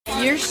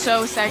You're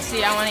so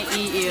sexy, I want to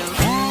eat you.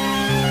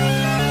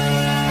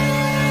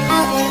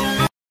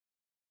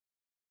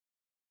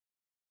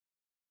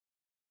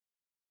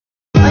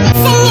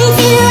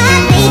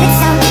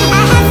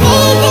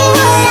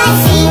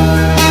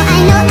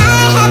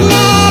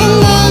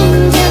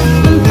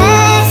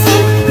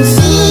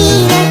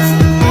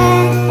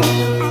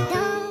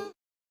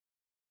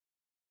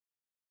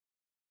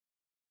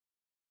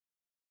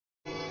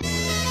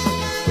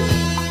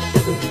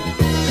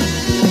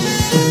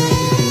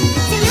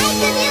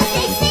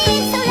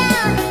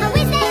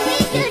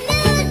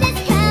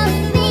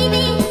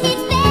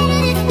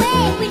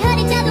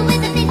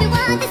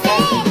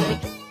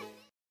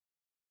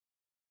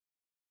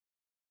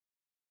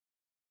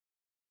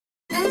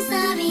 I'm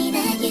sorry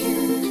that you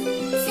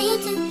seem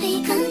to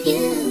be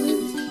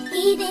confused.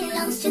 He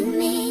belongs to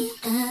me,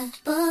 the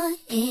boy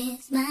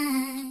is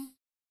mine.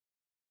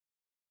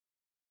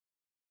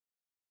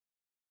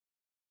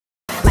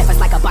 Life is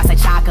like a box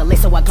of chocolate,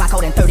 so a Glock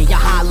holding 30 your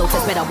hollow.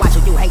 Just better watch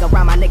who you hang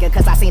around, my nigga,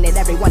 cause I seen it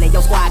every one of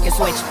your squad can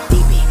switch.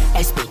 DB,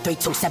 SB,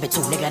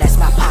 3272, nigga, that's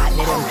my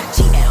partner. Them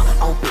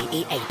GL, OB,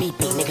 EA,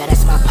 BB, nigga,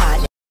 that's my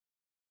partner.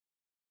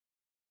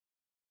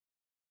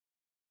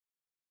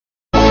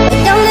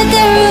 Don't let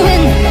them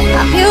ruin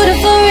our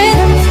beautiful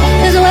rhythms.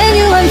 Cause when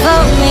you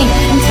unfold me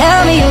and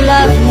tell me you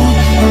love me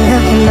and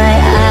look in my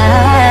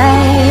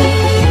eyes,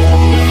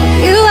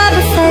 you are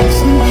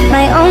perfection,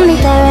 my only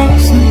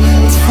direction.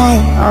 It's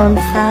fire on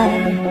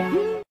fire.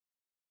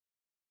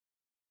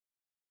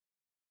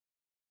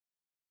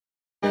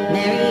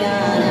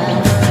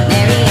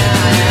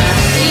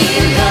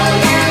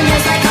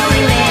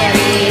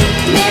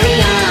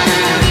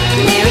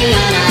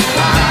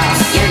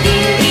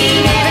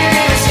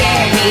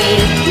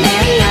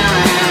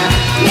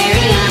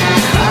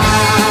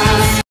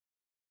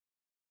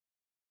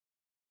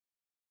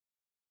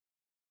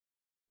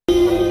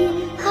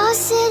 I'll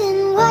sit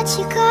and watch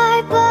your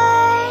car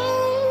burn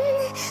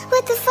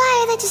with the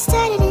fire that you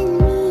started in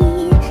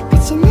me,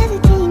 but you never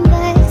came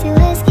back to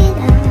ask it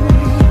out.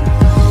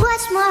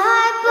 Watch my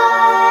heart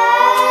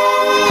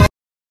burn.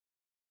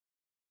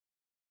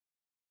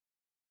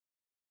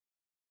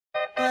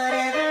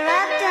 Whatever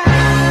I've done,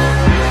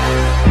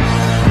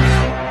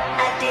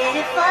 I did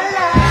it for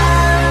love.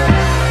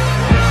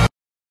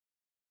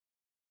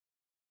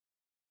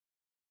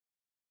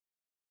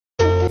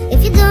 If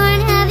you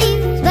don't have it,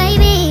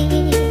 baby,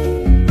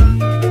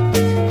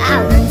 I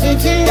want you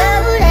to know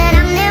that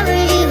I'm never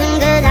leaving,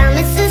 'cause I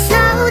miss the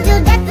snow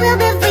till death will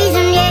be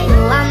freezing. Yeah, you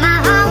are my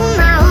home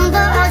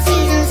for all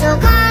seasons. So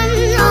come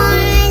on,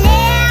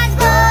 let's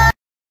go.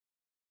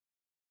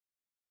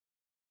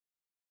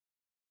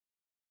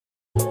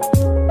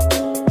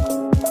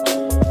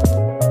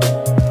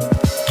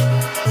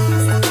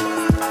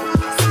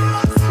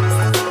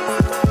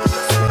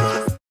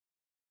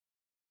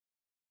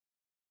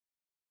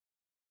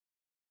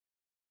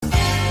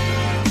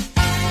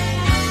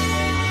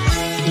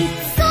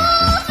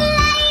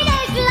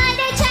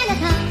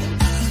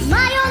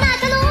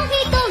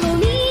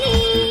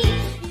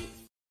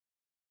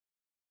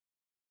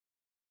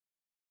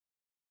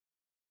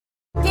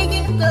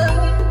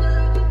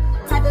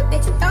 Type of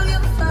bitch, don't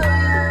give a fuck.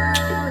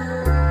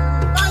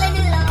 Falling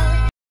in love.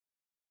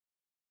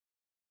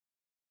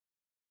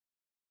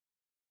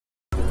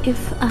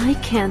 If I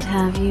can't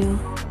have you,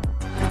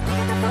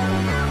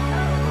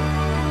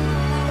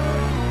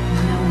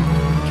 no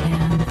one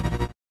can.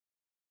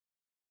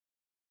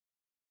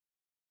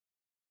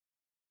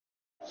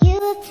 You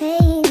were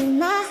playing in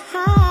my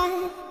heart.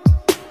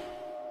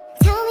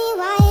 Tell me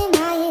why am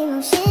I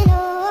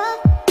emotional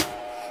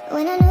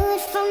when I knew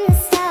it from the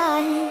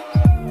start.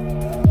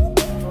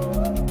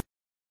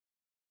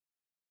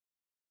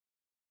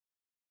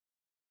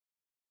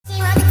 She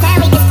wants to tell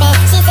me to spit.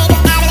 She said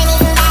that I really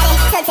need somebody,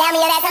 so tell me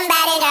you're that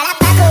somebody. Girl, I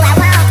fuck who I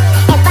want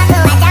and fuck who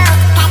I don't.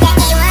 Got that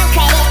A1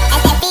 credit,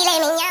 that's that filet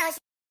mignon.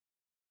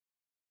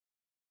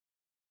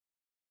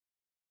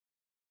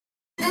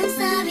 I'm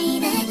sorry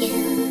that you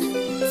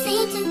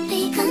seem to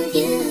be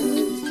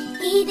confused.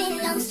 He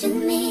belongs to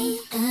me,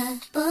 the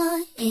boy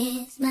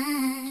is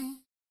mine.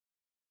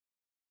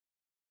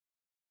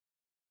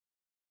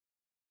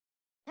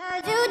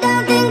 'Cause you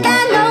don't think I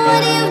know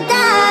what you've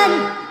done,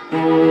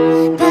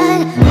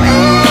 but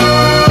when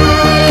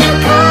you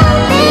call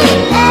me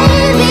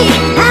baby,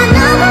 I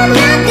know I'm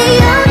not the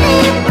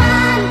only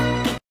one.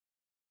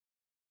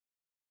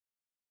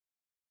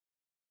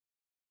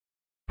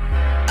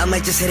 I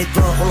might just hit it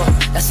through, hold on,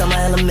 that's not my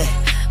element.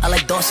 I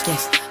like dark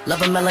skins,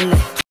 love a melanin.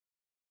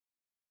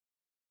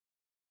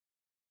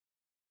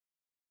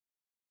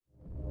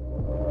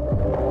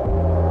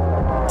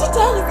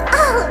 Today is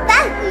all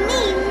about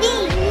me.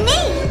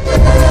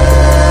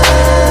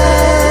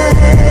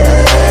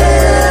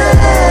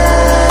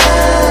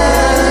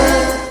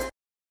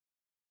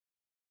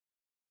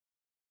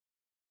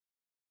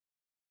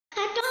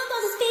 I don't know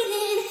this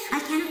feeling, I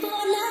can't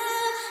afford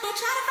love. I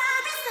try to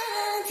find reason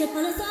to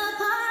pull us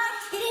apart.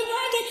 It ain't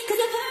working 'cause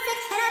you're